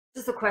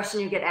This is a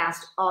question you get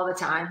asked all the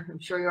time. I'm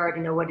sure you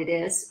already know what it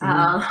is.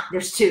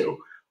 There's two.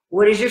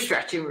 What is your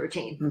stretching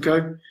routine?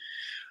 Okay.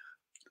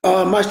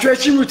 My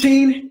stretching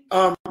routine.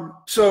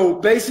 So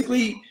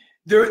basically,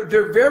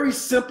 they're very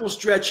simple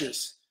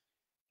stretches.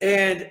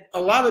 And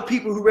a lot of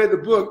people who read the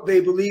book,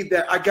 they believe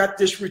that I got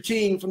this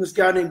routine from this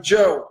guy named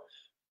Joe.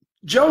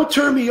 Joe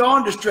turned me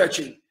on to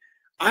stretching.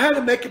 I had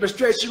to make up a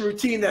stretching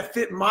routine that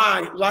fit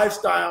my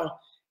lifestyle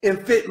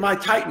and fit my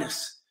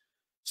tightness.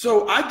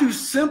 So I do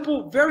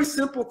simple, very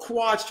simple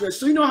quad stretch.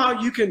 So you know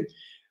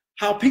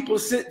how people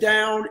sit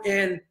down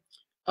and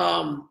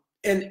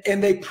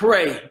they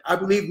pray. I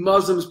believe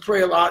Muslims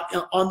pray a lot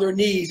on their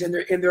knees and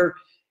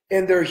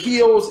their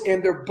heels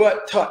and their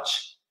butt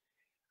touch.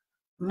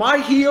 My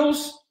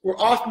heels were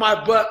off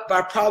my butt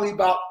by probably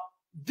about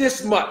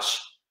this much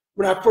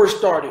when I first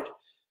started.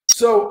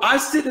 So I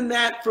sit in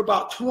that for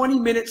about 20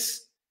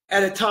 minutes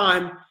at a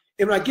time.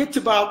 And when I get to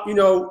about,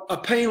 a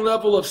pain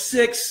level of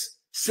 6,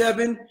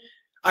 7,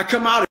 I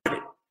come out of it.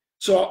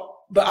 So,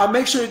 but I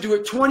make sure to do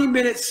it 20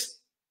 minutes,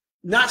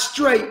 not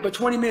straight, but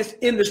 20 minutes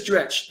in the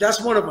stretch.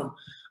 That's one of them.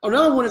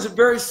 Another one is a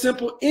very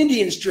simple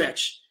Indian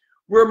stretch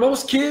where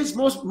most kids,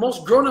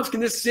 most grown-ups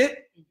can just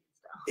sit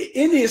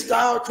Indian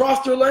style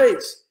across their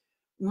legs.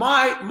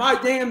 My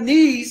damn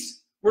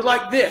knees were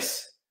like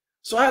this.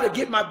 So I had to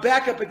get my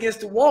back up against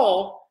the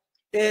wall,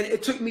 and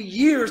it took me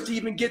years to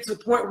even get to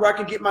the point where I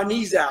can get my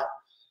knees out.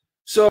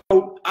 So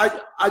I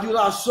do a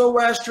lot of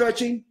psoas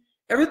stretching.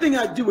 Everything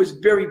I do is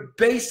very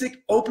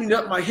basic, opening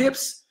up my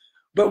hips.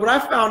 But what I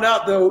found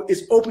out, though,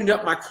 is opening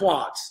up my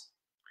quads.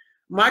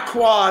 My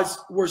quads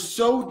were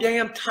so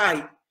damn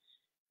tight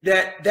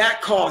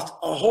that caused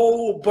a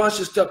whole bunch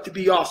of stuff to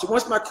be off. So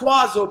once my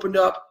quads opened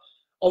up,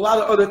 a lot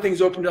of other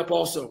things opened up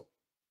also.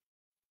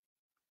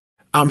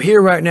 I'm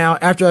here right now.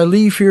 After I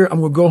leave here, I'm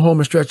going to go home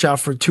and stretch out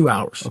for 2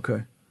 hours.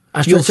 Okay.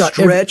 I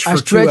stretch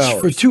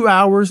for 2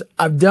 hours.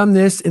 I've done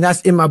this, and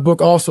that's in my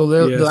book also.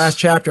 The last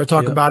chapter I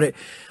talk about it.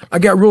 I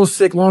got real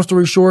sick. Long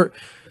story short,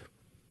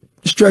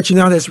 stretching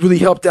out has really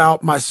helped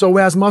out my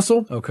psoas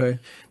muscle. Okay.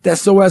 That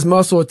psoas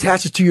muscle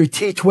attaches to your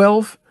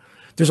T12.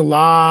 There's a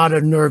lot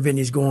of nerve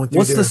endings going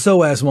through there. What's the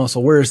psoas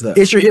muscle? Where is that?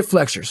 It's your hip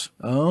flexors.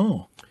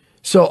 Oh.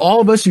 So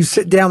all of us who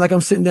sit down like I'm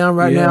sitting down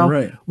right now,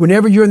 right.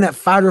 Whenever you're in that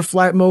fight or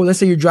flight mode, let's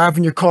say you're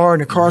driving your car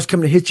and the car's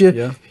coming to hit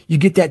you, you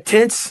get that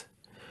tense.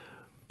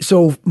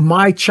 So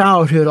my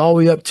childhood all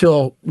the way up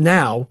till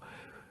now,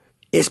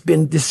 it's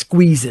been this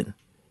squeezing.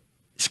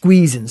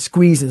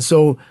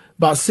 So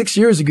about 6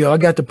 years ago, I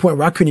got to the point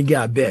where I couldn't get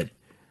out of bed.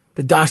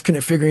 The docs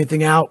couldn't figure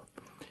anything out,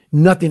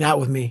 nothing out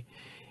with me.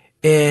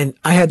 And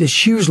I had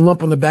this huge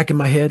lump on the back of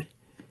my head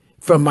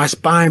from my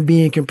spine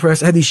being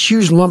compressed. I had these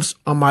huge lumps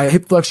on my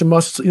hip flexor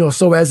muscle,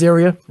 psoas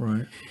area.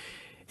 Right.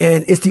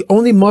 And it's the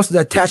only muscle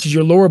that attaches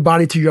your lower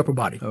body to your upper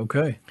body.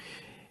 Okay.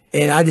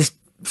 And I just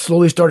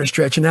slowly started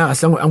stretching out. I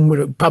said, I'm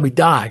going to probably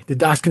die. The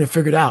docs couldn't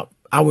figure it out.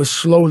 I was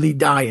slowly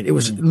dying. It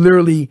was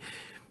literally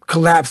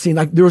collapsing.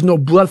 Like there was no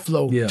blood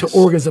flow to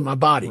organs of my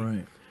body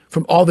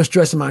from all the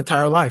stress in my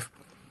entire life.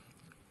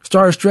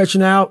 Started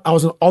stretching out. I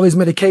was on all these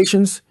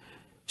medications.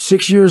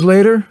 6 years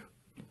later,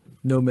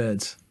 no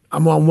meds.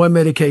 I'm on one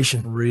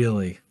medication.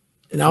 Really?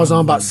 And I was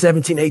on about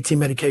 17, 18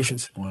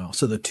 medications. Wow.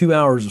 So the 2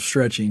 hours of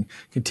stretching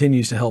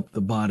continues to help the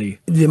body.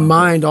 The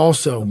mind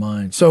also. The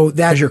mind. So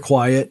that, as you're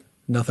quiet,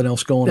 nothing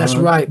else going on. That's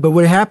right. But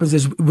what happens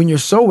is when your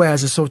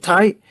psoas is so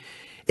tight,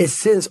 it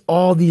sends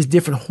all these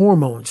different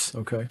hormones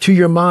to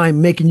your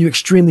mind, making you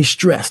extremely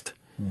stressed.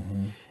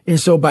 And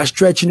so by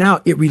stretching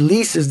out, it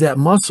releases that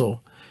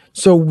muscle.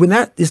 So when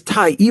that is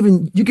tight,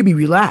 even you can be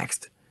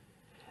relaxed.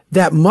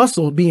 That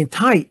muscle being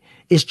tight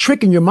is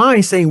tricking your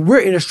mind, saying we're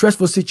in a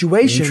stressful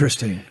situation.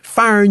 Interesting.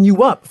 Firing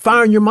you up,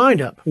 firing your mind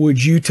up.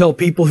 Would you tell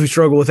people who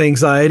struggle with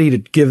anxiety to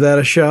give that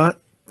a shot?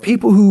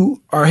 People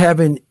who are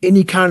having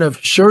any kind of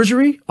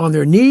surgery on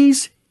their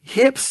knees,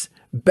 hips,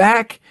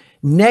 back,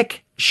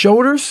 neck,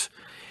 shoulders,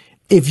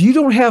 if you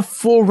don't have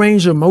full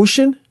range of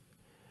motion,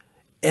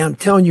 and I'm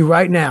telling you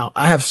right now,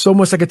 I have so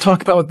much I could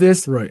talk about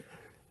this. Right.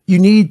 You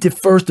need to,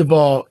 first of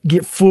all,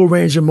 get full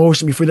range of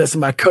motion before you let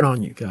somebody cut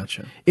on you.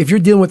 Gotcha. If you're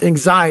dealing with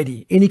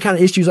anxiety, any kind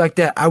of issues like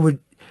that,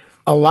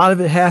 a lot of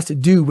it has to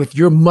do with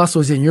your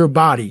muscles in your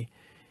body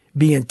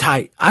being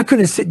tight. I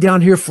couldn't sit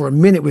down here for a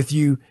minute with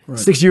you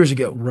 6 years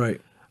ago.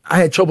 Right. I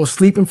had trouble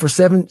sleeping for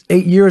 7,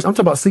 8 years. I'm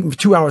talking about sleeping for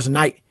 2 hours a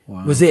night.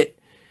 Wow. Was it.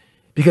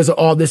 Because of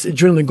all this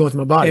adrenaline going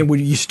through my body. And would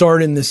you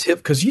start in this hip?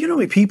 Because you know how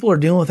many people are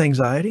dealing with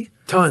anxiety?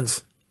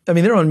 Tons. I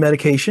mean, they're on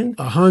medication.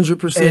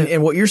 100%.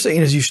 And what you're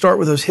saying is you start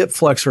with those hip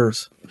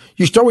flexors.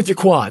 You start with your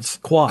quads.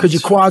 Because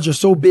your quads are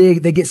so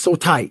big, they get so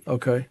tight.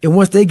 Okay. And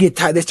once they get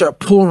tight, they start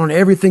pulling on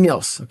everything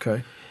else.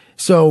 Okay.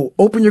 So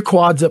open your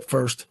quads up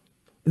first.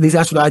 At least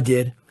that's what I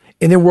did.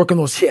 And then work on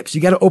those hips.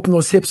 You got to open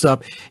those hips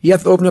up. You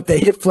have to open up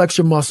that hip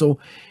flexor muscle.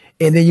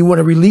 And then you want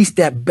to release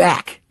that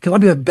back. Because a lot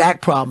of people have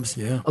back problems.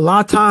 Yeah. A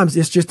lot of times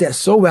it's just that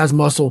psoas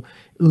muscle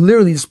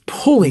literally just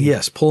pulling.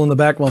 Yes, pulling the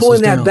back muscle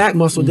Pulling that back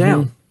muscle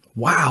down.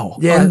 Wow.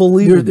 Yeah,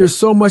 Unbelievable. There's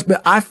so much,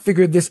 but I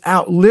figured this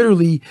out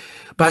literally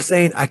by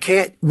saying, I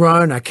can't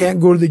run. I can't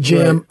go to the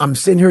gym. Right. I'm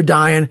sitting here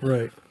dying.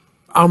 Right.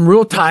 I'm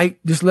real tight.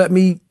 Just let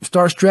me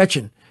start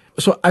stretching.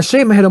 So I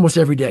shave my head almost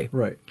every day.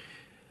 Right.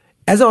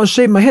 As I was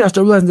shaving my head, I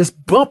started realizing this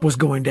bump was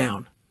going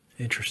down.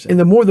 Interesting. And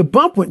the more the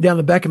bump went down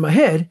the back of my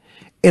head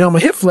and on my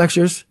hip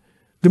flexors,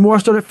 the more I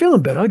started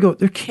feeling better. I go,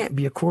 there can't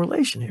be a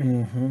correlation here.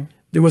 Mm-hmm.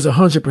 There was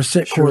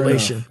 100% Sure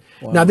correlation. enough.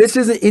 Wow. Now, this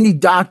isn't any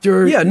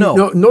doctor. Yeah,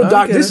 no. No I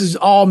doctor. get This it. is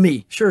all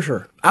me.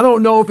 Sure. I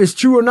don't know if it's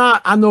true or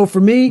not. I know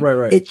for me,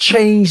 Right. it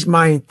changed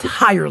my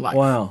entire life.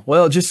 Wow.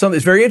 Well, just something,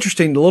 it's very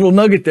interesting. A little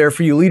nugget there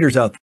for you leaders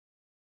out there.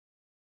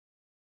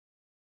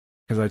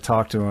 Because I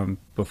talked to him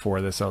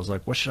before this. I was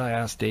like, what should I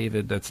ask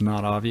David that's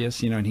not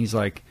obvious? And he's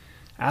like,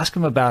 ask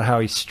him about how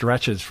he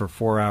stretches for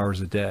 4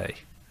 hours a day.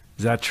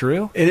 Is that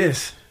true? It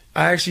is.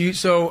 I actually,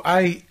 so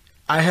I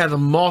had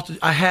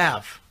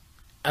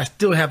I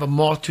still have a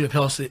multitude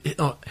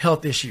of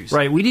health issues.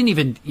 Right. We didn't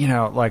even,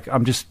 like,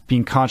 I'm just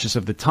being conscious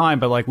of the time,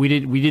 but like we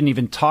didn't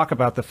even talk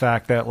about the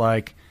fact that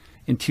like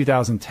in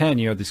 2010,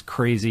 you had this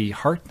crazy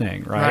heart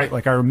thing, right?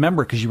 Like I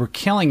remember because you were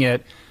killing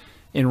it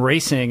in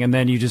racing and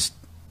then you just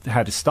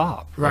had to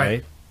stop,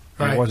 right?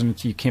 It wasn't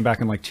until you came back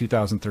in like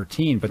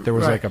 2013, but there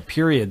was like a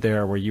period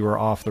there where you were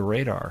off the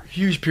radar.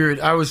 Huge period.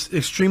 I was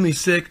extremely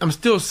sick. I'm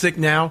still sick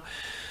now.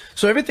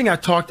 So everything I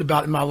talked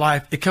about in my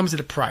life, it comes at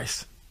a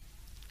price.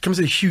 It comes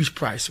at a huge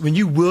price. When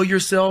you will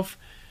yourself,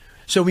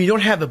 so when you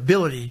don't have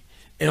ability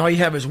and all you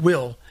have is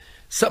will,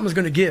 something's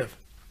going to give.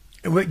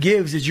 And what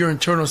gives is your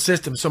internal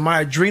system. So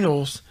my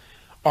adrenals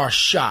are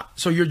shot.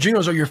 So your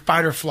adrenals are your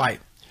fight or flight.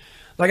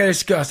 Like I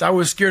discussed, I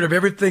was scared of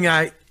everything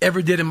I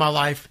ever did in my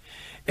life,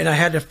 and I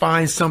had to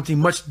find something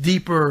much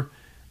deeper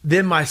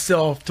than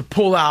myself to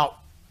pull out,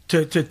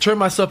 to turn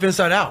myself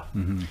inside out.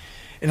 Mm-hmm.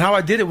 And how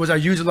I did it was I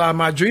used a lot of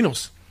my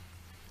adrenals.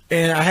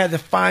 And I had to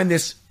find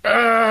this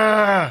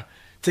to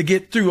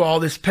get through all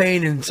this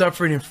pain and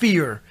suffering and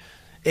fear.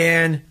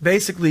 And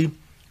basically,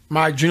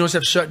 my adrenals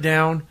have shut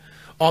down,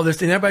 all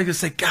this. And everybody just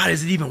say, God,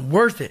 is it even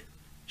worth it?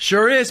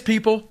 Sure is,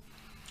 people.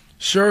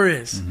 Sure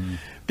is. Mm-hmm.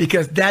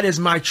 Because that is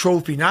my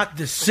trophy, not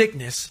the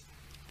sickness.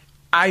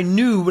 I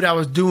knew what I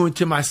was doing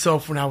to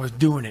myself when I was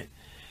doing it.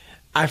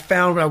 I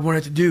found what I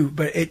wanted to do,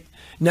 but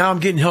now I'm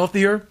getting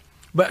healthier.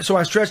 But so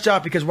I stretched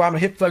out because while my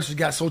hip flexors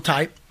got so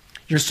tight,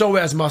 your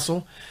psoas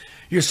muscle.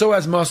 Your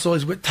psoas muscle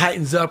is what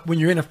tightens up when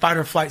you're in a fight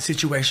or flight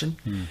situation.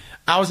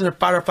 I was in a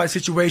fight or flight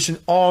situation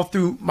all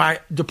through my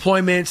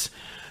deployments,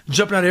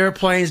 jumping out of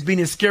airplanes, being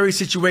in scary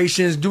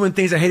situations, doing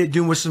things I hated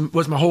doing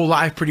was my whole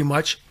life pretty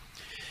much.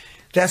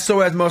 That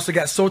psoas muscle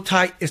got so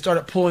tight, it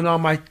started pulling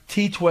on my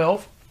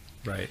T12.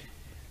 Right.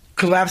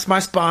 Collapsed my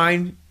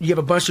spine. You have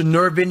a bunch of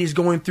nerve endings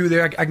going through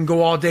there. I can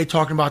go all day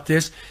talking about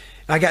this.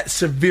 I got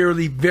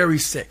severely, very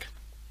sick.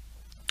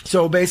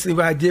 So basically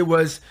what I did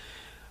was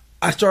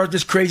I started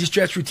this crazy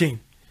stretch routine.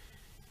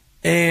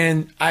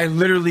 And I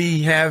literally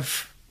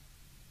have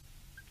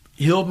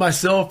healed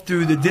myself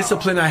through the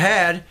discipline I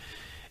had.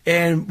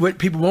 And what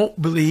people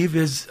won't believe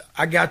is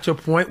I got to a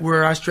point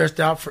where I stretched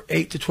out for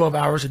 8 to 12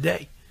 hours a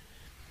day.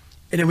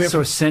 And it went so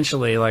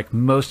essentially like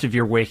most of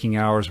your waking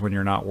hours when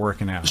you're not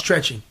working out.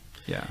 Stretching.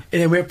 Yeah.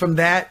 And it went from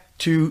that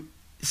to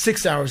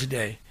 6 hours a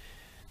day.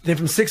 Then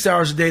from 6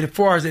 hours a day to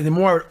 4 hours a day, the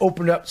more I would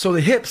open up. So the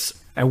hips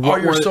and are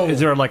your soul. Is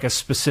there like a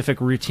specific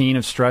routine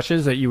of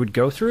stretches that you would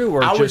go through?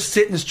 Or I would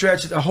sit and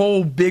stretch a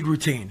whole big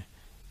routine.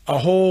 A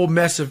whole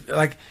mess of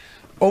like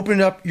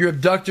opening up your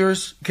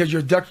abductors because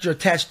your abductors are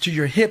attached to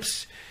your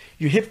hips,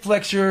 your hip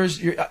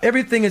flexors,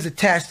 everything is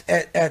attached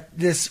at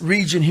this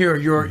region here,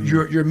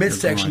 your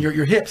midsection,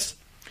 your hips.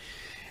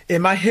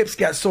 And my hips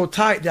got so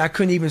tight that I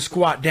couldn't even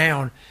squat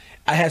down.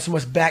 I had so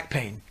much back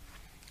pain.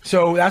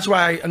 So that's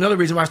why, another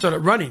reason why I started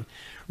running.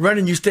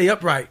 Running, you stay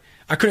upright.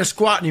 I couldn't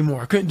squat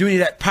anymore. I couldn't do any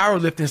of that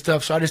powerlifting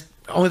stuff. So the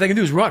only thing I could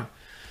do is run.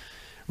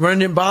 Running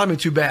didn't bother me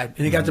too bad.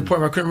 And it got to the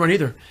point where I couldn't run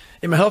either.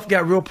 And my health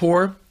got real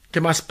poor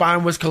because my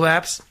spine was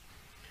collapsed.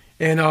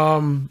 And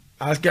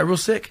I got real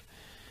sick.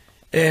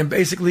 And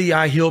basically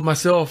I healed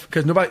myself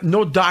because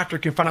no doctor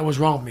can find out what's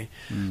wrong with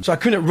me. So I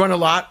couldn't run a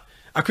lot.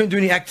 I couldn't do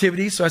any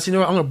activities. So I said, you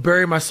know what, I'm going to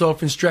bury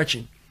myself in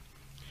stretching.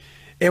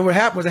 And what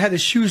happened was I had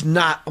this huge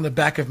knot on the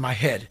back of my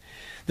head.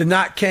 The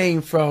knot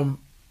came from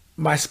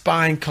my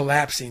spine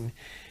collapsing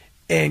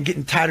and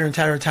getting tighter and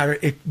tighter and tighter.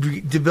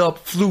 It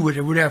developed fluid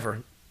or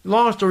whatever.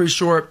 Long story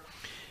short,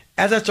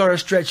 as I started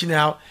stretching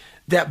out,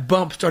 that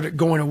bump started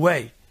going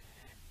away.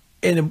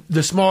 And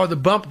the smaller the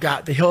bump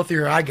got, the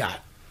healthier I got.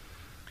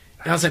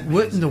 And I was like,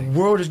 what in the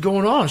world is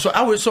going on? So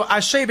I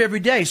shave every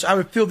day, so I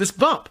would feel this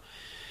bump.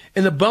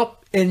 And the bump,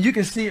 and you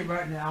can see it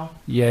right now.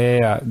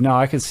 Yeah. No,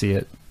 I can see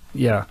it.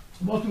 Yeah.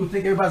 Most people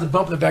think everybody's a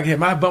bump in the back of the head.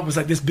 My bump was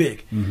like this big.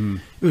 Mm-hmm.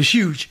 It was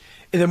huge.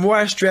 And the more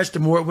I stretched, the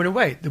more it went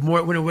away. The more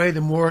it went away,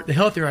 the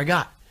healthier I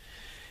got.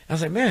 And I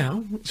was like,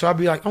 man, so I'd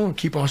be like, I'm going to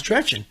keep on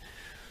stretching.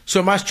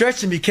 So my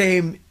stretching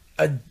became,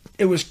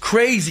 it was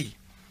crazy.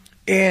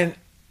 And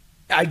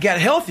I got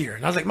healthier.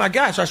 And I was like, my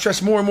God. So I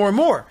stretched more and more and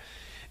more.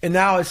 And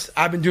now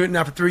I've been doing it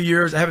now for 3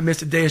 years. I haven't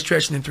missed a day of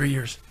stretching in 3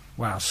 years.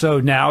 Wow. So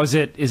now is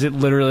it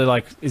literally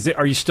like,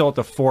 are you still at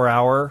the 4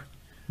 hour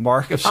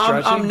mark of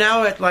stretching? I'm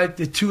now at like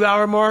the 2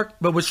 hour mark,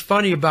 but what's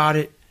funny about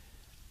it,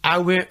 I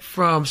went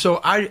from,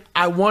 so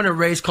I won a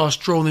race called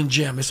Strolling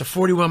Gym. It's a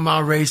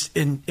 41-mile race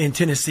in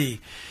Tennessee.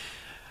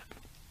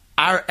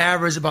 I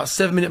averaged about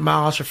 7-minute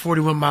miles for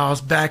 41 miles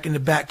back in the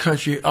back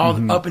country, all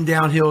the up and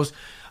down hills.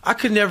 I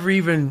could never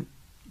even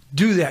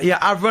do that. Yeah,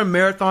 I've run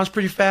marathons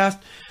pretty fast,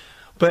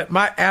 but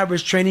my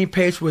average training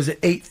pace was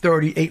at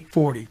 8:30,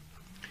 8:40.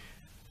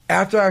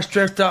 After I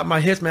stretched out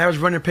my hips, my average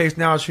running pace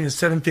now is between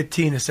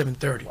 7:15 and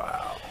 7:30.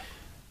 Wow.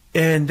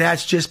 And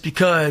that's just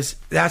because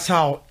that's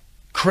how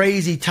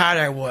crazy tight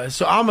I was.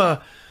 So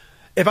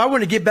if I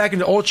want to get back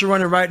into ultra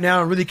running right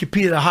now and really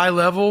compete at a high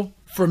level,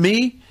 for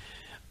me,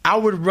 I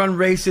would run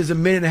races 1.5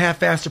 minutes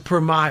faster per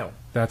mile.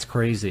 That's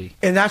crazy.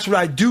 And that's what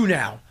I do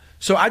now.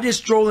 So I did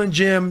Strolling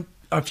Gym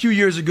a few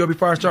years ago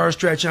before I started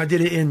stretching. I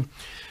did it in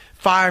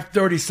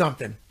 5:30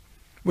 something,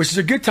 which is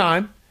a good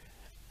time.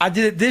 I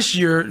did it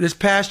this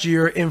past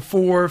year in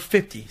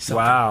 4:50 something.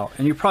 Wow.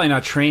 And you're probably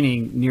not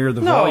training near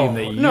the volume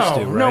that you used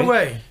to,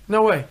 right?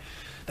 No way.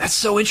 That's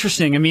so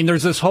interesting. I mean,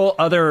 there's this whole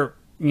other,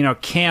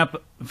 camp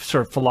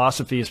sort of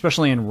philosophy,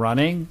 especially in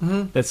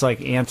running, that's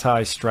like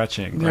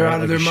anti-stretching. They're right?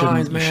 out of their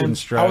minds, man.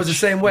 I was the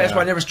same way. That's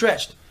why I never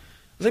stretched. I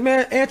was like,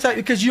 man,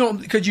 because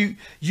you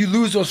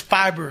lose those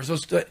fibers.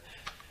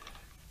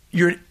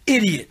 You're an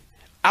idiot.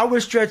 I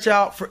would stretch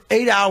out for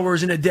 8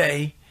 hours in a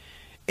day.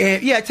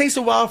 And yeah, it takes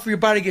a while for your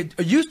body to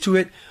get used to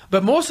it,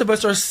 but most of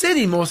us are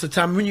sitting most of the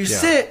time. When you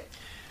sit,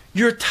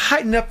 you're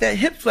tightening up that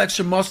hip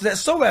flexor muscle, that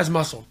psoas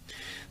muscle.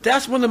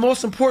 That's one of the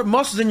most important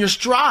muscles in your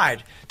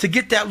stride, to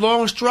get that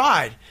long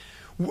stride.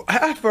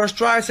 Half of our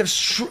strides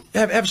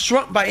have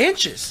shrunk by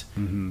inches.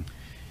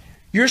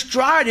 Your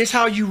stride is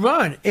how you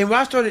run. And when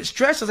I started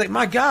stretching, I was like,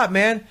 my God,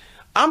 man,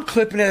 I'm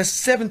clipping at a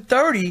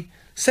 7:30,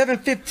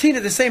 7:15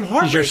 at the same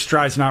heart rate. Your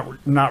stride's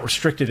not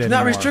restricted anymore.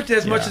 Not restricted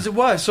as much as it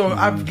was. So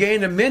I've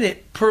gained a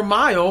minute per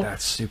mile.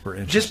 That's super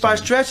interesting. Just by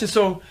stretching.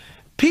 So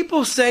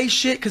people say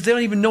shit because they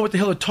don't even know what the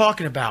hell they're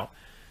talking about.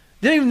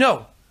 They don't even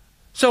know.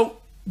 So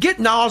get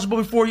knowledgeable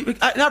before you.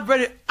 And I've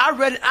read it.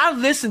 I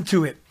listened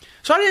to it.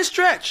 So I didn't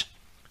stretch.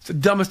 It's the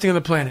dumbest thing on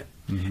the planet.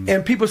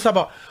 And people talk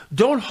about,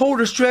 don't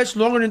hold a stretch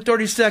longer than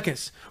 30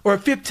 seconds or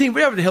 15,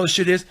 whatever the hell the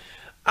shit is.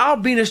 I'll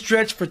be in a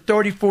stretch for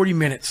 30, 40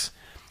 minutes.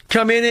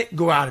 Come in it,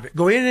 go out of it.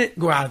 Go in it,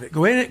 go out of it.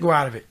 Go in it, go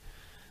out of it.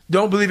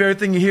 Don't believe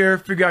everything you hear.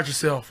 Figure out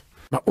yourself.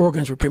 My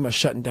organs were pretty much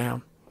shutting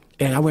down.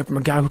 And I went from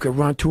a guy who could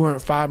run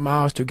 205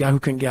 miles to a guy who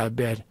couldn't get out of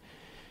bed.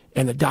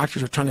 And the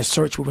doctors were trying to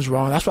search what was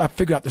wrong. That's why I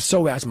figured out the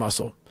psoas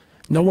muscle.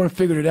 No one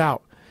figured it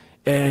out.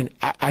 And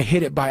I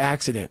hit it by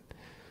accident.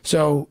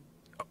 So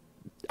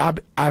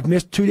I've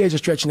missed 2 days of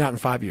stretching out in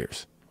 5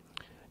 years.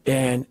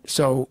 And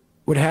so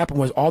what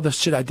happened was all the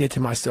shit I did to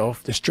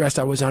myself, the stress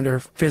I was under,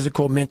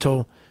 physical,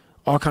 mental,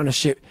 all kind of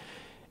shit,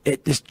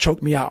 it just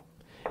choked me out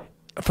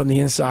from the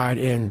inside.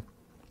 And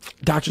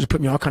doctors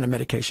put me on all kind of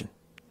medication.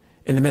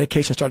 And the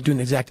medication started doing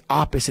the exact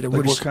opposite of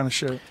what kind of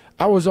shit?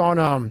 I was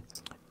on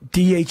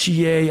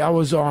DHEA. I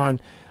was on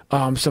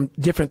some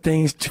different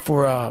things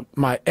for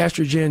my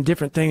estrogen,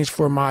 different things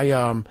for my,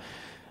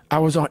 I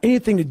was on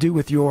anything to do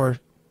with your,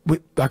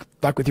 with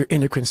your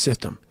endocrine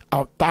system.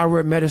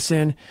 Thyroid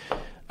medicine,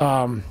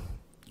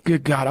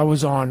 good God, I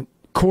was on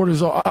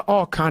cortisol,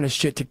 all kind of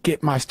shit to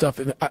get my stuff.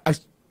 I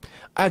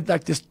had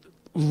like this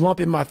lump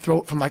in my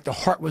throat from like the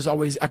heart was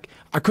always,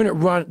 I couldn't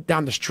run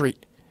down the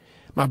street.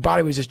 My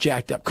body was just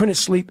jacked up. Couldn't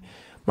sleep.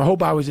 My whole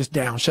body was just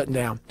down, shutting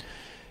down.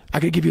 I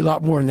could give you a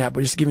lot more than that,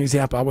 but just to give you an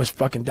example, I was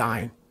fucking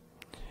dying.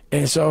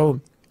 And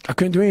so I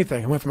couldn't do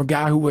anything. I went from a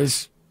guy who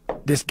was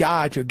this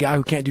guy to a guy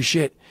who can't do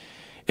shit.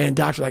 And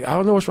doctor's like, I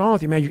don't know what's wrong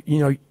with you, man. You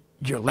know,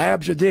 your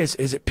labs are this.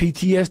 Is it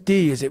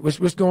PTSD? Is it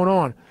what's going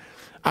on?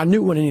 I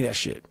knew it wasn't any of that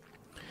shit.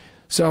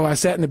 So I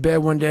sat in the bed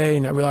one day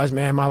and I realized,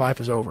 man, my life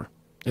is over.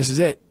 This is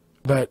it.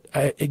 But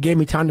it gave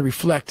me time to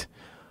reflect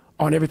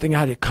on everything I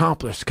had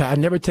accomplished. 'Cause I'd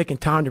never taken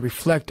time to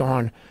reflect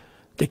on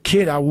the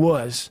kid I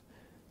was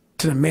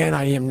to the man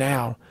I am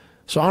now.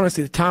 So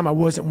honestly, the time I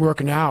wasn't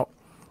working out,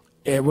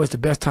 it was the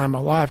best time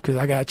of my life because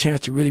I got a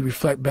chance to really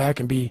reflect back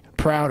and be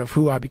proud of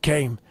who I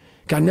became.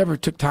 'Cause I never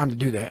took time to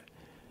do that.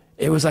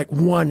 It was like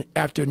one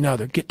after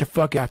another. Get the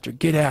fuck after it.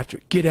 Get after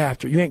it. Get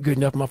after it. You ain't good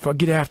enough, motherfucker.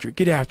 Get after it.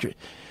 Get after it.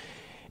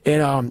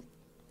 And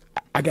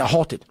I got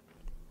halted.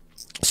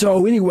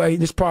 So anyway,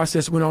 this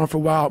process went on for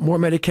a while. More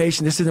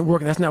medication. This isn't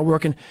working. That's not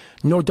working.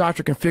 No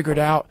doctor can figure it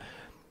out.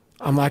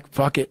 I'm like,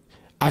 fuck it.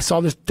 I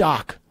saw this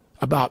doc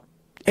about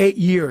 8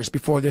 years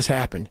before this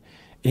happened.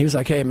 And he was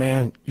like, hey,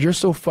 man, you're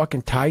so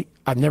fucking tight.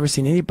 I've never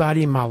seen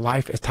anybody in my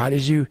life as tight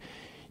as you.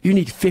 You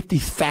need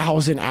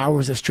 50,000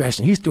 hours of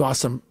stretching. He threw out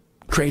some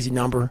crazy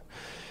number.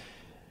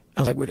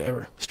 I was like,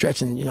 whatever.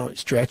 Stretching, you know,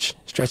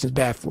 stretching's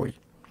bad for you.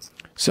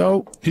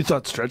 So you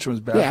thought stretching was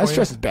bad for you? Yeah,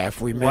 stretching's bad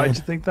for you, man. Why did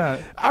you think that?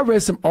 I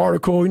read some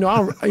article,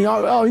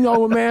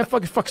 man,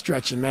 fuck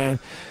stretching, man.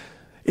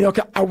 You know,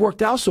 I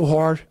worked out so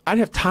hard, I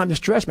didn't have time to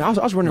stretch, man.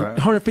 I was running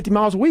 150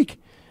 miles a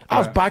week. I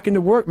was biking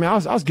to work, man.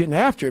 I was getting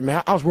after it,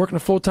 man. I was working a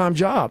full-time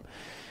job.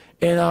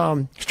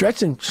 and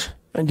stretching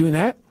and doing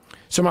that.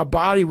 So my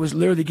body was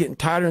literally getting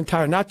tighter and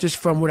tighter, not just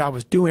from what I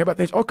was doing. Everybody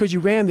thinks, oh, because you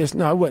ran this.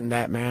 No, it wasn't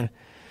that, man.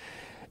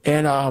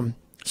 And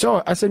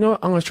so I said, no,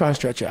 I'm going to try to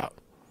stretch out.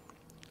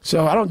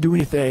 So I don't do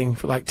anything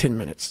for like 10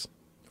 minutes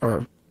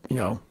or, you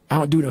know, I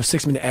don't do no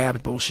 6-minute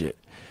abs bullshit.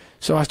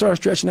 So I started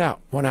stretching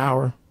out 1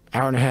 hour,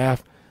 hour and a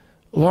half.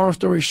 Long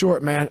story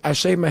short, man, I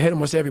shave my head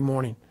almost every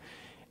morning.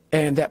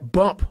 And that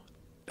bump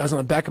that was on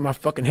the back of my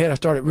fucking head, I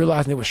started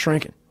realizing it was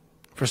shrinking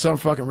for some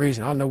fucking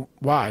reason. I don't know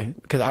why,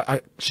 because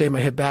I shaved my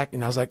head back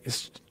and I was like,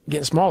 it's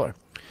getting smaller.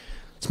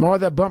 Smaller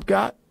that bump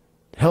got,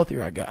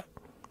 healthier I got.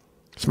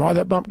 Smaller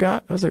that bump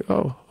got, I was like,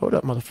 oh, hold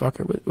up,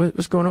 motherfucker,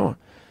 what's going on?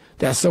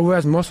 That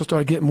psoas muscle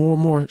started getting more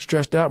and more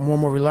stretched out, more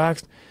and more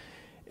relaxed.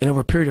 And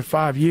over a period of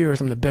 5 years,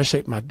 I'm in the best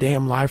shape of my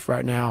damn life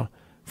right now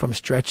from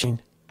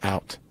stretching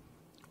out.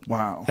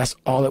 Wow. That's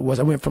all it was.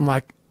 I went from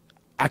like,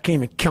 I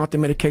can't even count the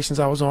medications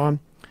I was on.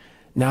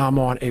 Now I'm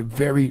on a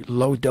very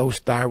low dose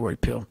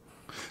thyroid pill.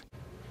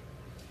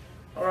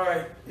 All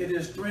right, it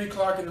is 3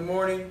 o'clock in the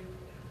morning,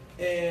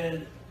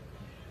 and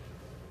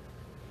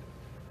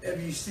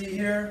if you see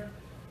here,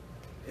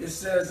 it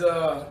says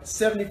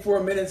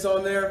 74 minutes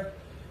on there.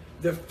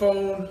 The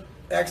phone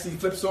actually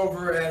flips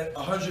over at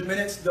 100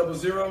 minutes, double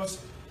zeros.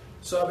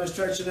 So I've been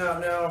stretching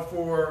out now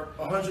for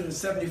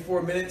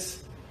 174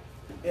 minutes.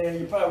 And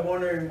you're probably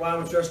wondering why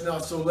I'm stretching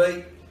out so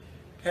late.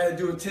 Had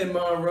to do a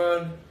 10-mile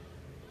run.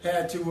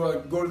 Had to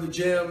go to the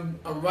gym.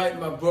 I'm writing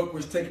my book,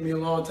 which is taking me a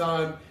long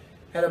time.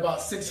 Had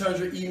about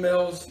 600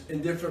 emails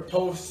and different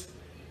posts.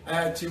 I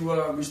had to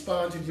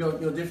respond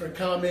to different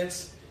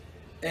comments.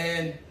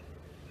 And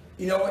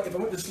you know what? If I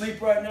went to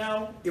sleep right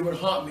now, it would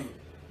haunt me.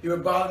 It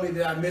would bother me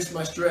that I missed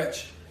my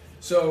stretch.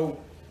 So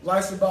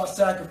life's about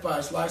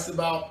sacrifice. Life's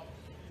about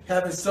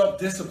having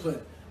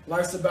self-discipline.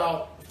 Life's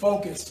about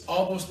focus,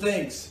 all those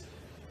things.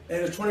 And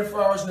there's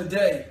 24 hours in a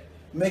day.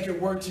 Make it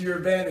work to your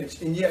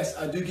advantage. And yes,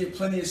 I do get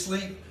plenty of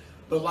sleep,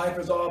 but life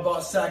is all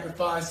about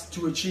sacrifice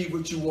to achieve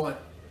what you want.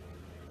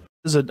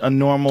 This is a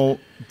normal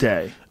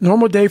day.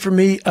 Normal day for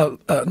me, a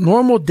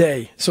normal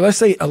day. So let's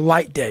say a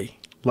light day.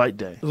 Light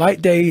day.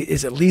 Light day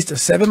is at least a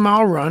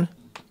 7-mile run.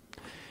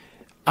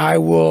 I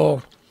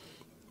will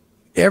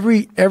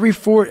every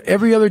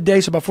other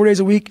day, so about 4 days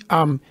a week,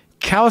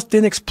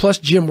 calisthenics plus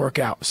gym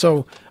workout.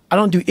 So I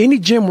don't do any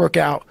gym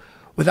workout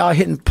without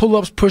hitting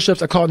pull-ups,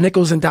 push-ups. I call it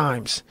nickels and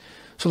dimes.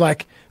 So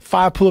like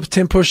 5 pull-ups,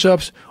 10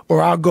 push-ups,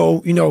 or I'll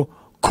go,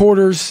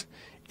 quarters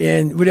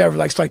and whatever,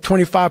 like it's like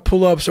 25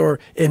 pull-ups or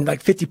in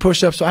like 50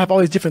 push-ups. So I have all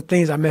these different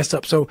things I mess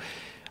up. So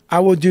I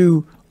will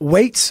do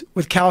weights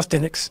with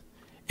calisthenics,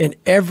 and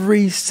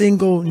every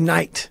single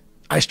night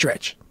I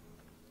stretch.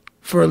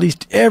 For at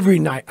least every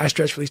night I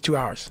stretch for at least 2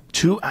 hours.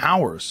 2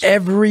 hours?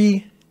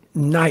 Every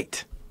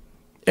night.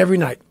 Every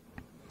night.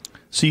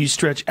 So you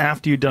stretch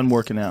after you're done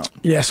working out?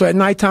 Yeah, so at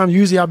nighttime,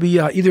 usually I'll be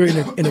either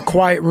in a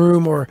quiet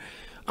room or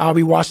I'll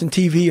be watching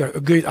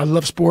TV. I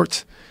love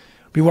sports.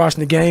 Be watching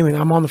the game, and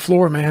I'm on the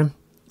floor, man,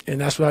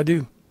 and that's what I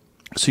do.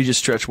 So you just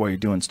stretch while you're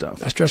doing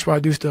stuff? I stretch while I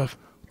do stuff.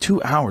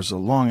 2 hours is a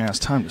long-ass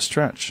time to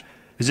stretch.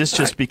 Is this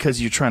just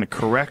because you're trying to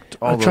correct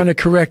all I'm trying to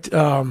correct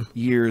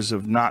years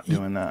of not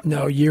doing that?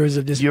 No, years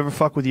of this. Do you ever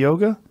fuck with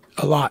yoga?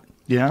 A lot.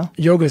 Yeah?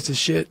 Yoga's the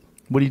shit.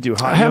 What do you do,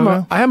 hot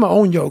yoga? I have my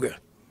own yoga.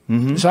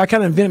 Mm-hmm. So I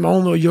kind of invented my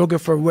own little yoga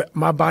for what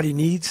my body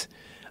needs.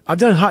 I've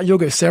done hot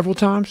yoga several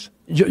times.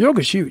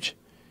 Yoga's huge.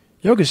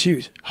 Yoga's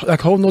huge.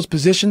 Like holding those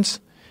positions.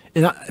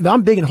 And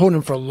I'm big in holding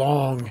them for a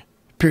long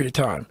period of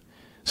time.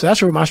 So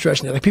that's where my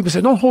stretching is. Like people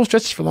say, don't hold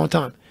stretches for a long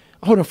time.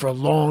 I hold them for a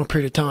long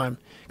period of time.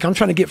 Because I'm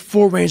trying to get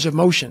full range of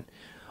motion.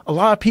 A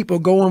lot of people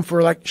go in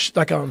for like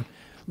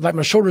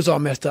my shoulder's all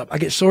messed up. I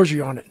get surgery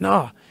on it.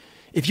 Nah.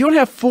 If you don't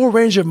have full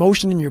range of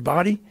motion in your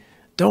body,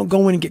 don't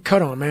go in and get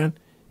cut on, man,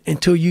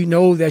 until you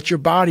know that your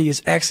body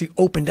is actually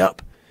opened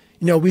up.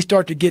 We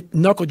start to get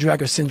knuckle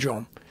dragger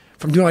syndrome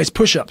from doing all these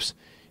push-ups.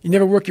 You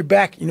never work your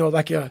back,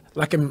 like your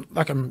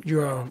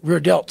rear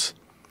delts.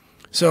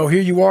 So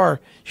here you are,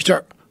 you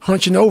start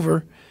hunching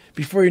over.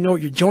 Before you know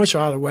it, your joints are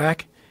out of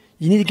whack.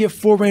 You need to get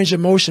full range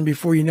of motion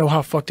before you know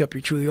how fucked up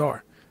you truly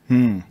are.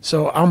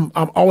 So I'm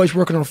always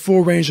working on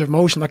full range of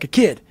motion like a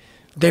kid.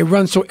 They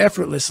run so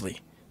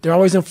effortlessly. They're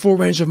always in full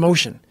range of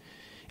motion.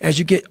 As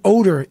you get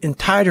older and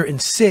tighter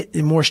and sit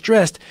and more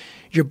stressed,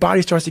 your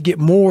body starts to get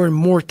more and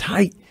more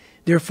tight.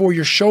 Therefore,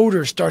 your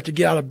shoulders start to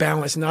get out of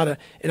balance and out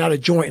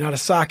of joint and out of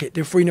socket.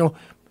 Therefore,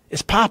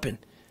 it's popping.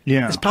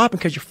 Yeah, it's popping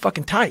because you're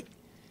fucking tight.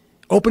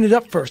 Open it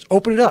up first.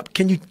 Open it up.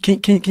 Can you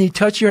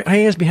touch your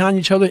hands behind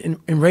each other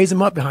and raise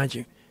them up behind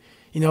you?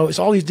 It's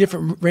all these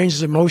different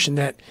ranges of motion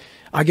that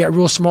I got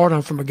real smart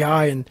on from a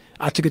guy, and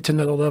I took it to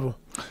another level.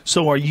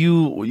 So do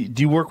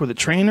you work with a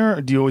trainer,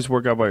 or do you always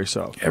work out by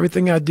yourself?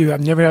 Everything I do.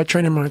 I've never had a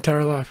trainer in my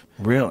entire life.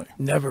 Really?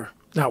 Never.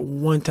 Not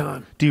one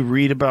time. Do you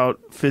read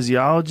about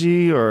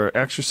physiology or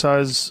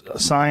exercise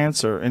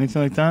science or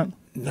anything like that?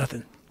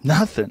 Nothing.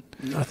 Nothing?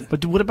 Nothing.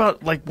 But what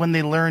about like when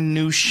they learn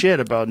new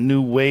shit about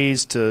new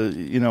ways to,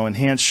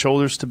 enhance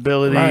shoulder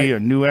stability or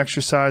new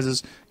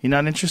exercises? You're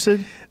not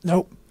interested?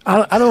 Nope.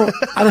 I don't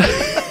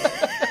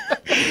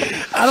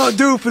I don't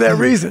do it for that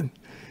reason.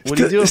 What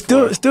do you do it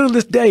for? Still to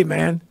this day,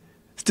 man.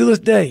 Still to this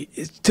day.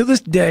 To this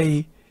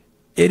day,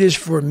 it is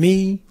for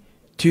me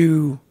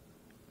to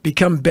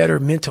become better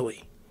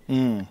mentally.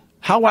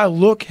 How I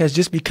look has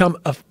just become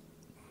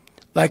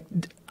like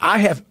I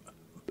have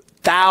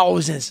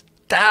thousands,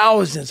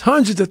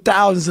 hundreds of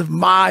thousands of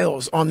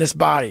miles on this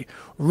body,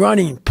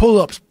 running,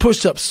 pull-ups,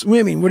 push-ups,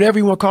 swimming, whatever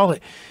you want to call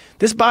it.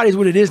 This body is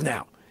what it is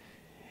now.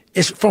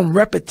 It's from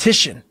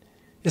repetition.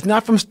 It's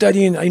not from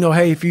studying,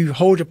 hey, if you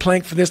hold your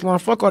plank for this long,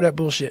 fuck all that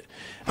bullshit.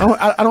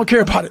 I don't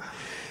care about it.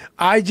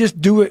 I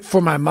just do it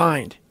for my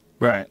mind.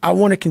 Right. I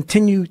want to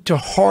continue to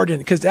harden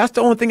because that's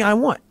the only thing I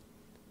want.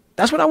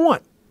 That's what I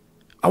want.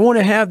 I want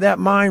to have that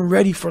mind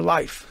ready for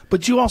life.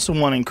 But you also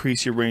want to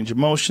increase your range of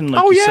motion.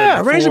 Like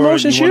range of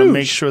motion is huge. You want to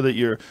make sure that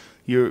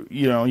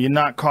you're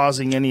not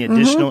causing any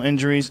additional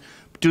injuries.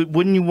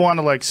 Wouldn't you want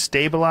to like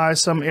stabilize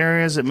some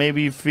areas that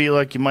maybe you feel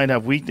like you might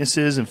have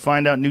weaknesses and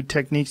find out new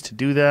techniques to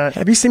do that?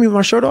 Have you seen me with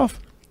my shirt off?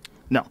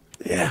 No.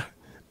 Yeah.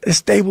 It's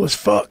stable as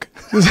fuck.